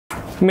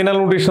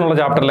Mineral nutrition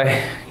chapter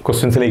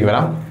questions.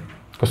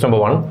 Question number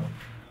 1.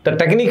 The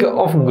technique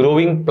of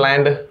growing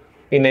plant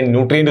in a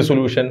nutrient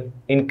solution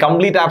in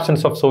complete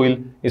absence of soil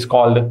is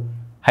called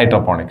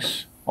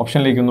hydroponics.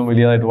 Option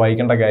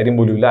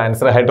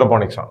answer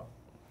hydroponics.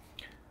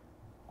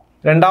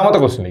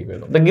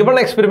 Question. The given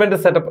experimental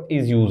setup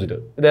is used.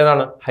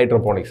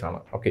 Hydroponics.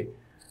 Okay.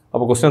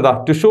 Question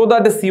to show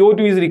that the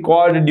CO2 is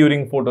required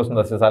during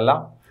photosynthesis.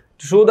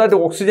 To show that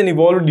oxygen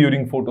evolved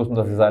during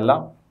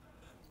photosynthesis.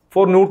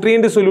 For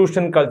nutrient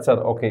solution culture,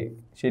 okay,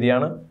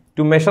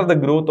 to measure the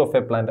growth of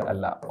a plant,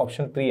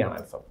 option 3 is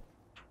answer.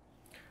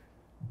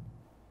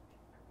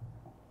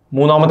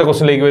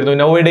 Question.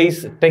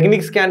 Nowadays,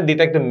 techniques can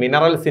detect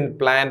minerals in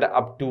plant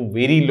up to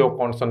very low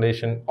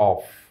concentration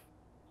of.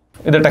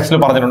 In the text,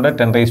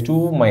 10 raised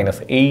to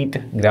minus 8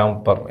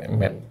 gram per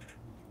ml.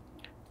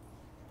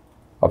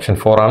 Option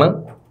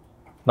 4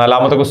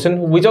 is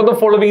question. Which of the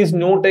following is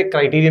not a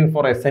criterion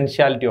for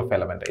essentiality of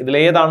element? This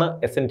is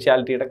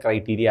essentiality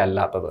criteria.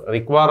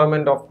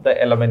 Requirement of the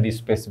element is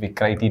specific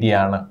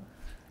criteria.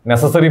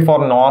 Necessary for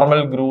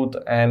normal growth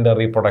and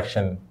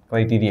reproduction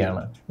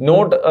criteria.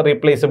 Not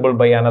replaceable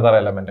by another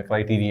element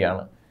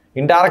criteria.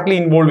 Indirectly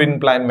involved in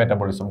plant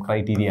metabolism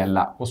criteria.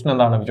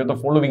 Question is which of the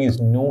following is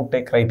not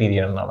a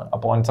criterion?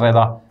 Answer is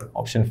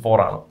option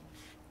 4.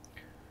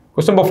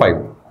 Question number 5.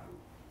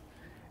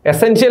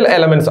 Essential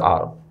elements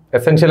are.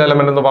 Essential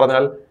element in the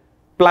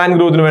plant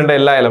growth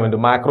element,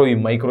 macro,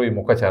 micro,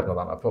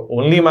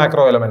 only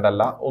macro element,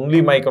 only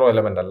micro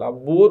element,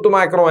 both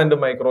macro and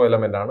micro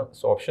element.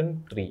 So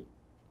option 3.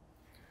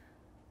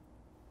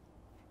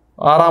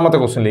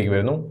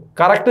 Question.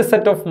 Correct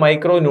set of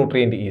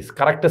micronutrient is.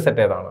 Correct set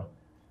is.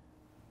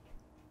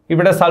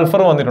 Here sulfur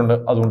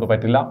vandirundu adundu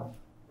pattilla.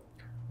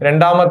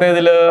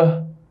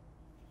 Rendamatethil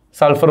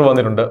sulfur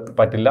vandirundu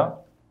pattilla.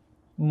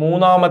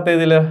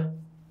 Moonamatethil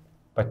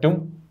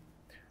pattum.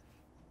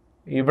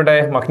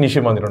 Here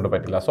magnesium vandirundu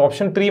pattilla. So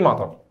option 3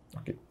 matram.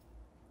 Okay.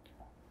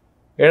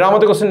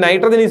 Question.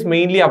 Nitrogen is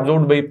mainly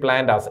absorbed by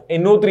plant as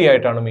NO3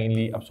 aayittan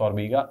mainly absorb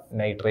cheyyuka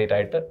nitrate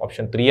aayittu.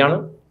 Option 3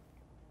 aanu.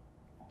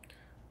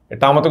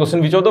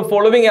 Question. Which of the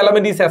following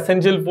element is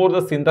essential for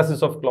the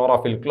synthesis of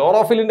chlorophyll?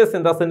 Chlorophyll in the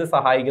synthesis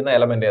sahayikkunna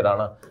element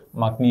edana?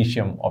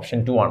 Magnesium.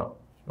 Option 2 aanu.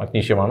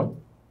 Magnesium aanu.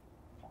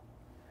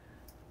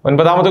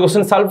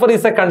 Question. Sulfur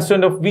is a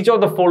constituent of which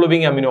of the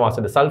following amino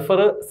acid?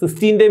 Sulfur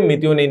cysteine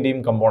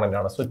methionine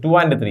component. So 2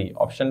 and 3.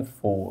 Option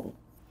 4.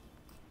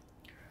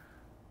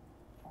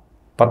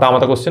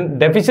 Question.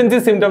 Deficiency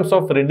symptoms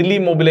of readily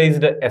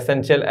mobilized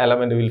essential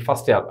element will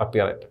first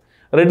appear at.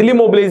 Readily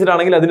mobilized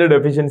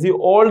deficiency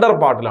older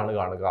part.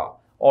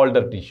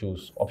 Older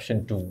tissues.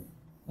 Option 2.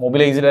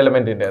 Mobilized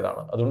element in there.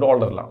 That's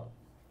older.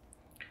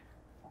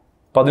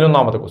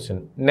 11th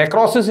question.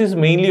 Necrosis is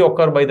mainly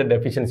occurred by the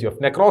deficiency of.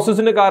 Necrosis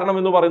in the karanam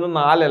ennu parayunnu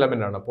 4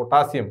 element.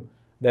 Potassium,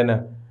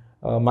 then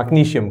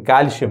magnesium,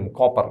 calcium,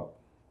 copper.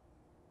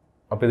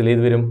 Appo idile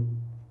edu varum?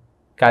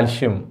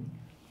 Calcium.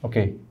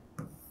 Okay.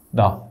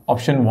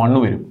 Option 1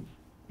 varum.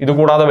 Idu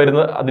koodade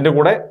varuna adinte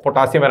koode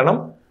potassium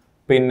varanam,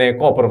 pinne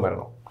copper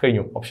varanam.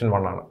 Kayinju. Option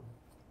 1 aanu.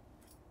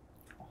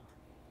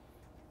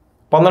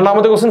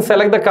 12th question.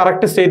 Select the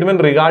correct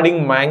statement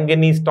regarding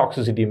manganese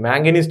toxicity.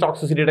 Manganese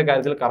toxicity is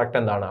correct.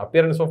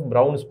 Appearance of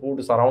brown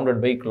spot surrounded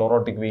by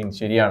chlorotic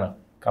veins.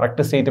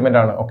 Correct statement.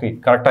 Okay,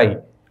 correct. Okay,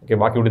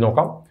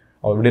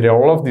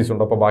 all of these.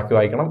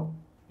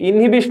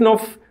 Inhibition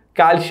of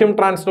calcium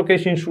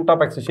translocation shoot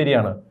up.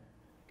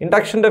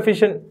 Induction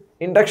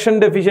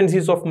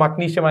deficiencies of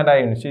magnesium and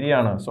iron.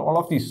 So all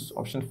of these.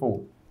 Option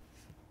 4.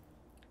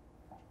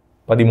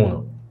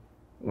 13.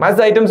 Match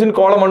the items in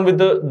column 1 with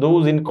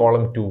those in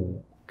column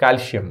 2.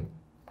 Calcium.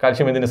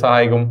 Calcium is in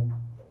the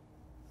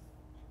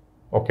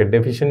okay,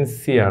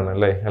 deficiency. But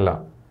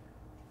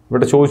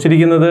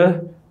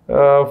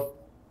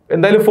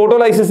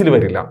photolysis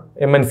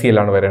MNCL.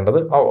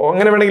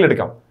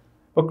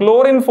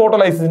 Chlorine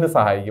photolysis in the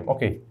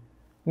okay.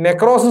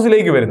 Necrosis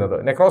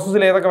necrosis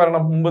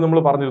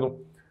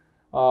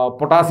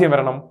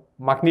potassium,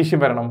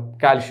 magnesium,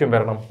 calcium.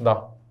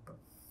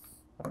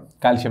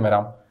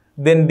 Calcium.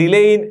 Then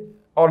delayed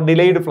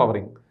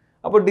flowering.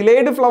 Now,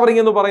 delayed flowering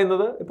is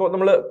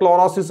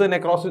chlorosis,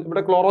 necrosis,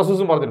 chlorosis.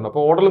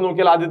 Order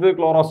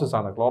chlorosis.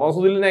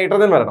 Chlorosis is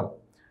nitrogen.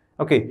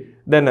 Okay.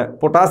 Then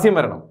potassium,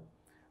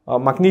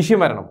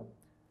 magnesium,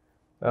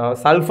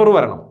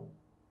 sulfur.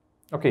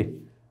 Okay.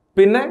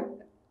 Pinne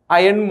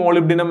iron,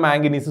 molybdenum,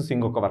 manganese,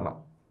 zinc.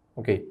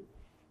 Okay.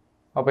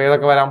 Now,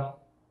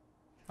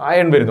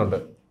 iron.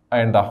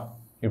 Iron.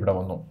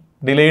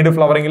 Delayed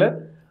flowering.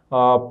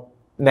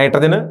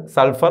 Nitrogen,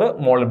 sulfur,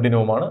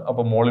 molybdenum. So,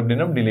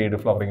 molybdenum delayed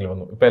flowering.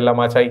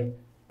 Now,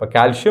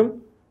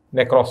 calcium,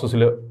 necrosis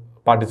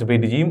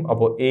participate. So,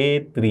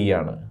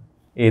 A3.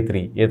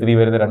 A3 is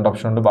the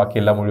option.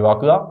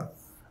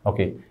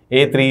 Okay. A3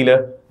 is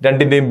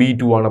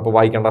B2.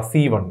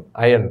 C1,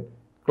 iron,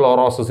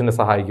 chlorosis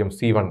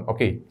C1.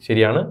 Okay.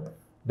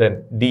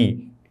 Then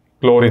D,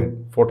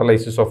 chlorine,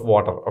 photolysis of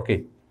water.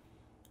 Okay.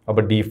 So,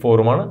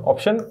 D4.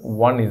 Option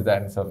 1 is the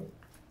answer.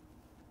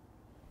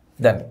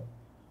 Then,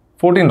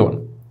 14th one.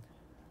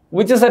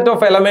 Which set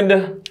of element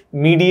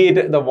mediate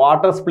the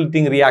water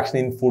splitting reaction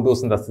in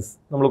photosynthesis?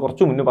 നമ്മൾ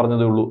കുറച്ച് മുന്നേ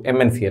പറഞ്ഞതേ ഉള്ളൂ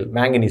MnCl,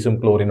 മാംഗനീസും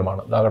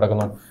ക്ലോറിനുമാണ്. ഇതാ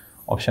കിടക്കുന്നു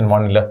option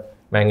 1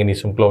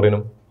 മാംഗനീസും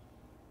ക്ലോറിനും.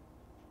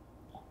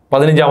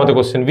 15th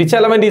question. Which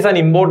element is an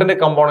important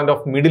component of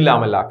middle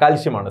lamella?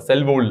 Calcium ആണ്.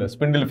 Cell വോളിൽ,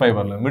 spindle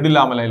ഫൈബറിൽ, middle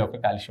ലാമലയിലൊക്കെ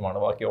calcium ആണ്.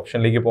 ബാക്കി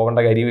ഓപ്ഷനിലേക്ക് പോകേണ്ട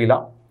കാര്യമില്ല.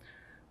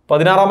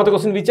 16th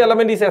question. Which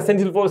element is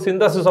essential for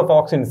synthesis of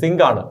oxygen?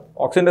 Zinc ആണ്.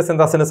 ഓക്സിജന്റെ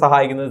സിന്തസിന്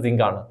സഹായിക്കുന്നത്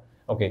സിങ്ക് ആണ്.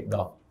 ഓക്കെ,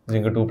 ഇതാ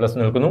zinc 2+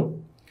 നിൽക്കുന്നു.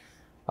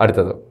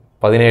 അടുത്തത്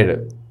 17.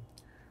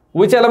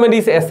 Which element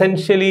is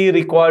essentially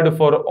required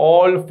for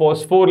all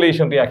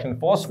phosphorylation reaction?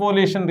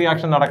 Phosphorylation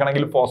reaction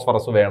നടക്കണമെങ്കിൽ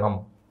ഫോസ്ഫറസ് വേണം.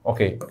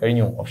 ഓക്കെ,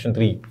 കഴിഞ്ഞു. ഓപ്ഷൻ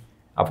 3.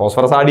 ആ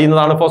ഫോസ്ഫറസ് ആഡ്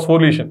ചെയ്യുന്നതാണ്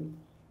phosphorylation.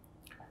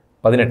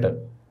 18.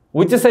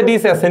 Which set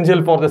is essential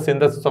for the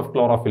synthesis of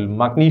chlorophyll?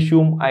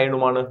 മഗ്നീഷ്യവും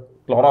അയണുമാണ്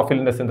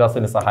ക്ലോറോഫിലിന്റെ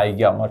സിന്തസിന്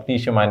സഹായിക്കുക.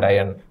 Magnesium and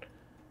iron.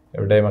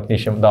 എവിടെ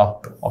മഗ്നീഷ്യം? ദാ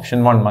option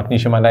 1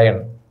 magnesium and iron.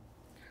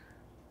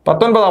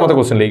 19th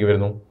ക്വസ്റ്റ്യനിലേക്ക്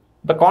വരുന്നു.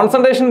 The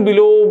concentration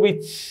below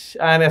which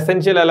an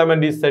essential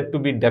element is said to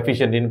be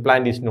deficient in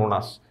plant is known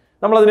as.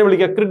 നമ്മൾ അതിനെ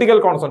വിളിക്കുക critical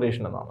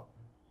concentration എന്നാണ്.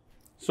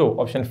 So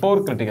option 4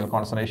 critical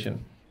concentration.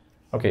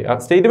 Okay, ആ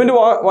statement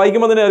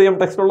വായിക്കുമ്പോൾ തന്നെ അറിയാം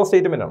ടെക്സ്റ്റിലുള്ള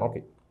സ്റ്റേറ്റ്മെന്റ് ആണ്.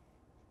 Okay,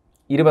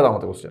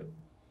 20th question.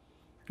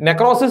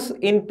 Necrosis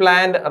in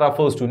plant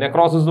refers to.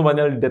 Necrosis എന്ന്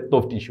പറഞ്ഞാൽ ഡെത്ത്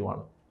ഓഫ് ടിഷ്യൂ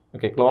ആണ്.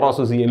 Okay,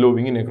 chlorosis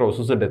യെല്ലോവിങ്,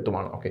 necrosis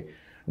ഡെത്തുമാണ്. Okay,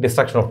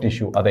 destruction of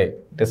tissue അതെ.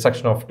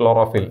 ഡിസ്ട്രക്ഷൻ ഓഫ്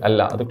ക്ലോറോഫിൽ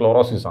അല്ല, അത്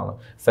ക്ലോറോസിസ് ആണ്.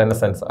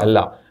 സെനസെൻസ് അല്ല.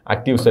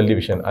 ആക്റ്റീവ് സെൽ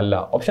ഡിവിഷൻ അല്ല.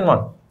 Option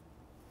 1.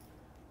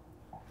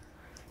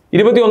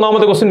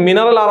 21th question.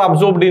 Mineral R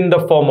absorbed in the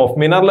form of.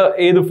 Mineral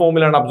ഏത്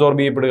ഫോമിലാണ് അബ്സോർബ്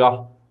ചെയ്യപ്പെടുക?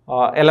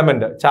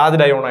 എലമെന്റ്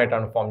ചാർജ്ഡ് അയോൺ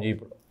ആയിട്ടാണ് ഫോം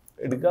ചെയ്യപ്പെടുക.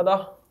 എടുക്കുക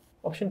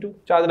option 2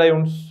 charged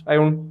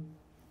ion.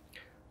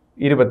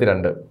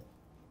 22.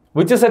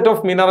 Which set of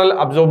mineral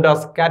absorbed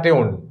as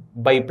cation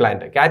by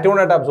plant? Cation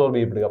ആയിട്ട് absorb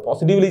ചെയ്യപ്പെടുക,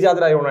 positively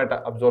charged ion ആയിട്ട്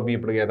absorb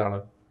ചെയ്യപ്പെടുക ഏതാണ്?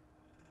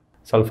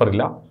 Sulphur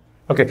ഇല്ല.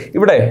 Okay,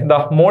 ഇവിടെ എന്താ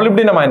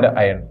മോളിബ്ഡിനം ആൻഡ്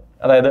അയൺ.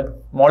 അതായത്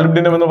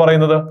മോളിബ്ഡിനം എന്ന്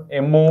പറയുന്നത്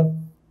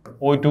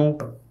MoO2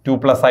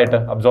 2+ ആയിട്ട്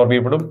അബ്സോർബ്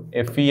ചെയ്യപ്പെടും.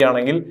 Fe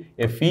ആണെങ്കിൽ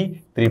Fe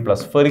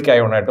 3+, ഫെറിക്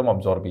അയോൺ ആയിട്ടും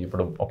അബ്സോർബ്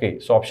ചെയ്യപ്പെടും. ഓക്കെ,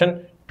 സോ ഓപ്ഷൻ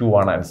 2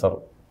 ആണ് answer.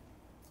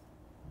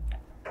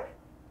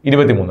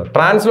 23.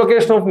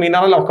 Translocation of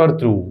mineral occur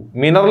through.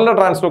 മിനറലിന്റെ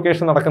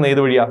translocation നടക്കുന്ന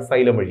ഏത് വഴിയാ?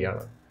 സൈലം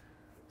വഴിയാണ്.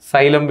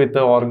 സൈലം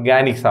വിത്ത്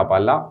ഓർഗാനിക് സാപ്പ്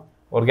അല്ല,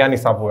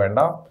 ഓർഗാനിക് സാപ്പ് വേണ്ട.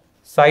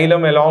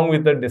 Xylem along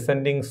with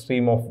descending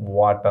stream of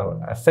water.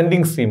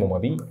 Ascending stream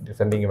മതി,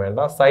 ഡിസെൻഡിങ് വേണ്ട.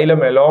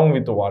 Xylem along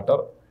with water.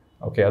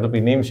 Okay, അത്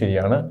പിന്നെയും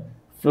ശരിയാണ്.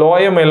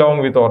 Phloem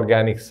along with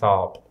organic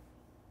sap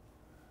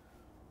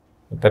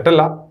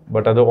തെറ്റല്ല,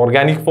 ബട്ട് അത്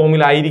ഓർഗാനിക്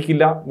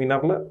ഫോമിലായിരിക്കില്ല.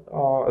 മിനറൽ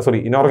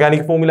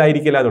ഇനോർഗാനിക്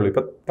ഫോമിലായിരിക്കില്ല എന്നുള്ളൂ.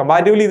 ഇപ്പൊ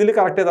കമ്പാരിറ്റീവ്ലി ഇതിൽ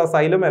കറക്റ്റ് ചെയ്താൽ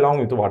xylem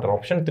along with water.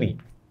 Option 3.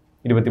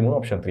 23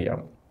 option 3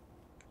 ആണ്.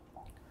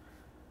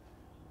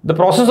 The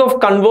process of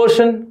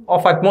conversion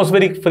of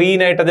atmospheric free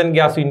nitrogen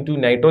gas into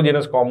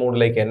nitrogenous compound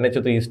like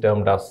NH3 is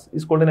termed as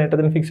is called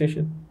nitrogen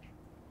fixation.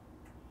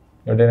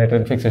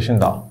 Nitrogen fixation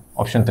da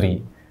option 3.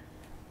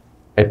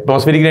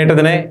 Atmospheric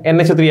nitrogen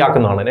NH3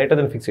 ആക്കുന്നതാണ്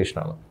nitrogen fixation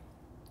ആണ്.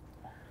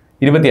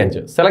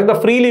 25. Select the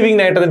free living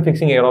nitrogen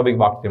fixing aerobic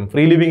bacterium.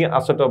 Free living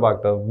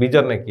acetobacter,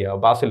 Bijernacea,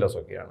 Bacillus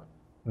ഒക്കെയാണ്.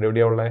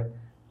 എവിടെയുള്ള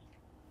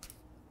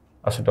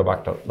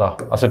acetobacter da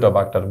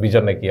acetobacter,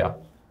 Bijernacea,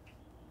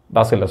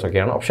 Bacillus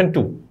ഒക്കെയാണ്. Option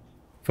 2.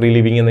 Free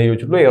living എന്ന്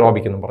ചോദിച്ചിട്ടുള്ളൂ,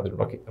 aerobic എന്നും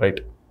പറഞ്ഞിട്ടുള്ളൂ. Okay,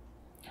 right.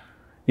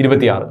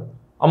 26.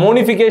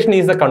 Ammonification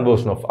is the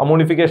conversion of.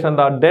 Ammonification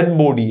എന്താ? Dead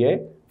ബോഡിയെ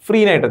free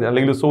nitrogen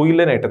അല്ലെങ്കിൽ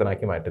സോയിലിലെ nitrogen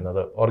ആക്കി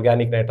മാറ്റുന്നത്.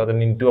 Organic nitrogen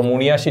into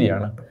ammonia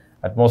ശരിയാണ്.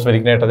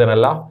 അറ്റ്മോസ്ഫെറിക് നൈട്രജൻ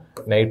അല്ല.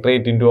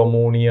 നൈട്രേറ്റ് ഇൻറ്റു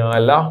അമോണിയ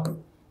അല്ല.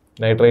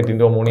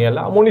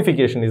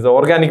 Ammonification is the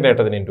organic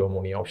nitrogen into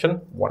ammonia. Option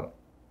 1.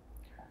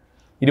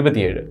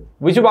 27.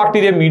 Which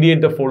bacteria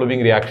മീഡിയേറ്റ് the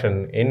following reaction?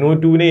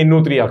 NO2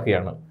 NO3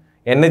 ആക്കുകയാണ്.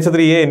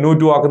 NH3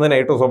 NO2 ആക്കുന്നത്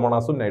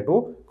നൈട്രോസോമോണാസും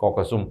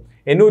നൈട്രോകോക്കസും.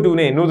 NO2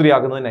 NO3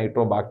 ആക്കുന്നത്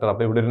Nitrobacter.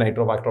 അപ്പോൾ ഇവിടെ ഒരു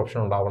നൈട്രോബാക്ടർ ഓപ്ഷൻ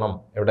ഉണ്ടാവണം.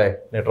 എവിടെ?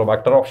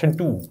 Nitrobacter option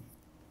 2.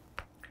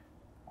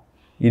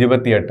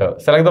 28.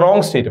 Select the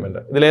wrong statement.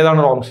 ഇതിലേതാണ്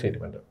റോങ്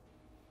സ്റ്റേറ്റ്മെന്റ്?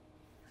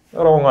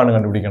 റോങ് ആണ്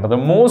കണ്ടുപിടിക്കേണ്ടത്.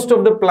 Most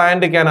of the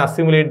plant can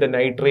assimilate the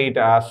nitrate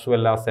as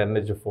well as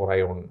NH4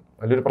 ion.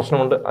 അതിലൊരു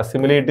പ്രശ്നമുണ്ട്.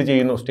 അസിമുലേറ്റ്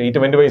ചെയ്യുന്നു.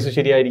 സ്റ്റേറ്റ്മെന്റ് വൈസ്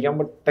ശരിയായിരിക്കാം,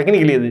 ബട്ട്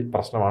ടെക്നിക്കലി ഇത്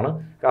പ്രശ്നമാണ്.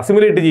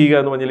 അസിമുലേറ്റ് ചെയ്യുക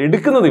എന്ന് പറഞ്ഞാൽ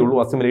എടുക്കുന്നതേ ഉള്ളൂ,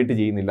 അസിമുലേറ്റ്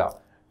ചെയ്യുന്നില്ല.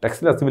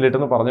 ടെക്സ്റ്റിൽ അസിമുലേറ്റ്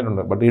എന്ന്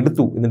പറഞ്ഞിട്ടുണ്ട്, ബട്ട്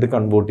എടുത്തു എന്നിട്ട്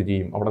കൺവേർട്ട്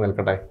ചെയ്യും. അവിടെ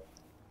നിൽക്കട്ടെ.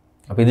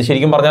 അപ്പോൾ ഇത്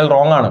ശരിക്കും പറഞ്ഞാൽ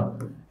റോങ് ആണ്.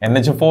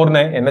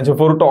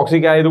 NH4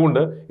 ടോക്സിക്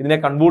ആയതുകൊണ്ട് ഇതിനെ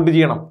കൺവേർട്ട്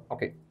ചെയ്യണം.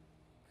 Okay.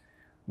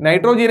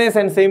 Nitrogenase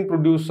enzyme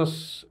produces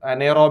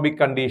anaerobic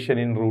condition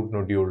in root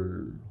nodule.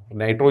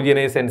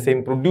 Nitrogenase enzyme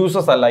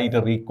produces അല്ല, ഇത്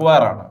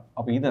റിക്വയർ ആണ്.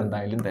 അപ്പോൾ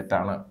ഇതെന്തായാലും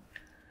തെറ്റാണ്.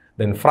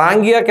 Then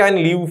Frangia can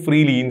live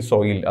freely in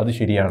soil. അത്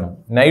ശരിയാണ്.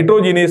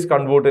 Nitrogenase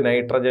convert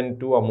nitrogen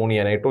to ammonia.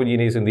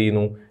 Nitrogenase എന്ത്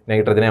ചെയ്യുന്നു?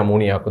 നൈട്രജനെ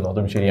അമോണിയ ആക്കുന്നു.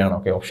 അതും ശരിയാണ്.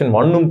 ഓക്കെ, ഓപ്ഷൻ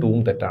 1ഉം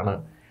 2ഉം തെറ്റാണ്.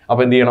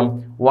 അപ്പോൾ എന്ത് ചെയ്യണം?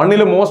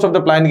 1ൽ most of the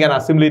plant can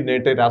assimilate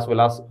nitrate as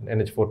well as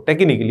NH4.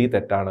 Technically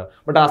തെറ്റാണ്.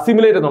 ബട്ട്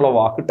അസിമുലേറ്റ് എന്നുള്ള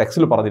വാക്ക്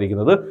ടെക്സ്റ്റിൽ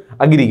പറഞ്ഞിരിക്കുന്നത്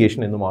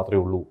അഗ്രിഗേഷൻ എന്ന്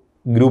മാത്രമേ ഉള്ളൂ,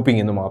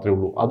 ഗ്രൂപ്പിംഗ് എന്ന് മാത്രമേ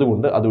ഉള്ളൂ.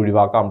 അതുകൊണ്ട് അത്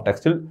ഒഴിവാക്കാം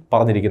ടെക്സ്റ്റിൽ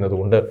പറഞ്ഞിരിക്കുന്നത്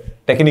കൊണ്ട്.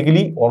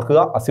 ടെക്നിക്കലി ഓർക്കുക,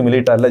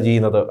 അസിമുലേറ്റ് അല്ല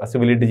ചെയ്യുന്നത്.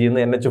 അസിമുലേറ്റ്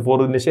ചെയ്യുന്നത്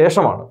NH4ന്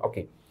ശേഷമാണ്.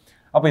 ഓക്കെ,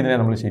 അപ്പോൾ ഇതിനെ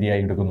നമ്മൾ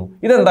ശരിയായി എടുക്കുന്നു.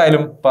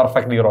 ഇതെന്തായാലും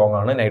പെർഫെക്റ്റ്ലി റോങ്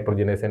ആണ്.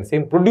 നൈട്രോജനസ്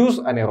എൻസൈം പ്രൊഡ്യൂസ്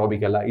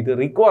അനേറോബിക് അല്ല, ഇത്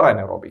റിക്വയർ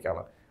അനേറോബിക്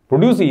ആണ്.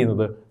 പ്രൊഡ്യൂസ്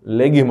ചെയ്യുന്നത്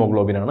ലെഗ്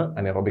ഹീമോഗ്ലോബിൻ ആണ്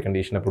അനേറോബിക്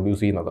കണ്ടീഷനെ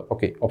പ്രൊഡ്യൂസ് ചെയ്യുന്നത്.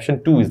 Okay, option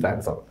 2 is the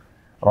answer.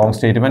 Wrong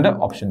statement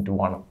option 2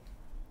 ആണ്.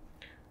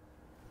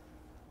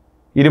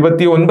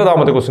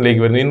 29ാമത്തെ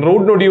ക്വസ്റ്റിനിലേക്ക് വരുന്നു. In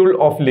root nodule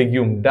of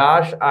legume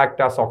dash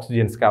act as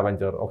oxygen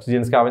scavenger.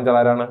 Oxygen scavenger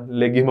ആരാണ്?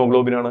 Leg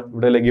haemoglobin ആണ്.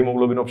 ഇവിടെ ലെഗ്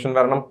ഹീമോഗ്ലോബിൻ ഓപ്ഷൻ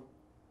വരണം.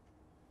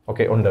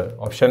 ഓക്കെ, ഉണ്ട്.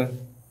 ഓപ്ഷൻ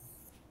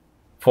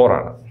 4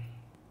 ആണ്.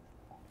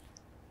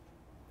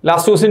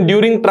 Last question,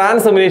 during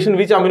ട്രാൻസ്അമിനേഷൻ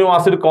which amino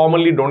acid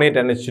commonly donate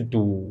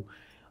NH2.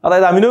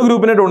 അതായത് amino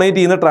ഗ്രൂപ്പിനെ ഡൊണേറ്റ്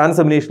ചെയ്യുന്ന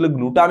ട്രാൻസ്അമിനേഷനിൽ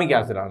ഗ്ലൂട്ടാമിക്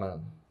ആസിഡ് ആണ്.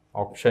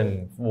 Option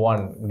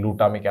 1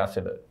 glutamic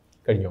acid.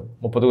 കഴിഞ്ഞു.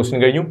 30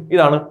 ക്വസ്റ്റ്യൻ കഴിഞ്ഞു.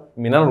 ഇതാണ്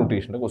മിനറൽ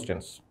ന്യൂട്രീഷന്റെ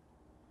ക്വസ്റ്റ്യൻസ്.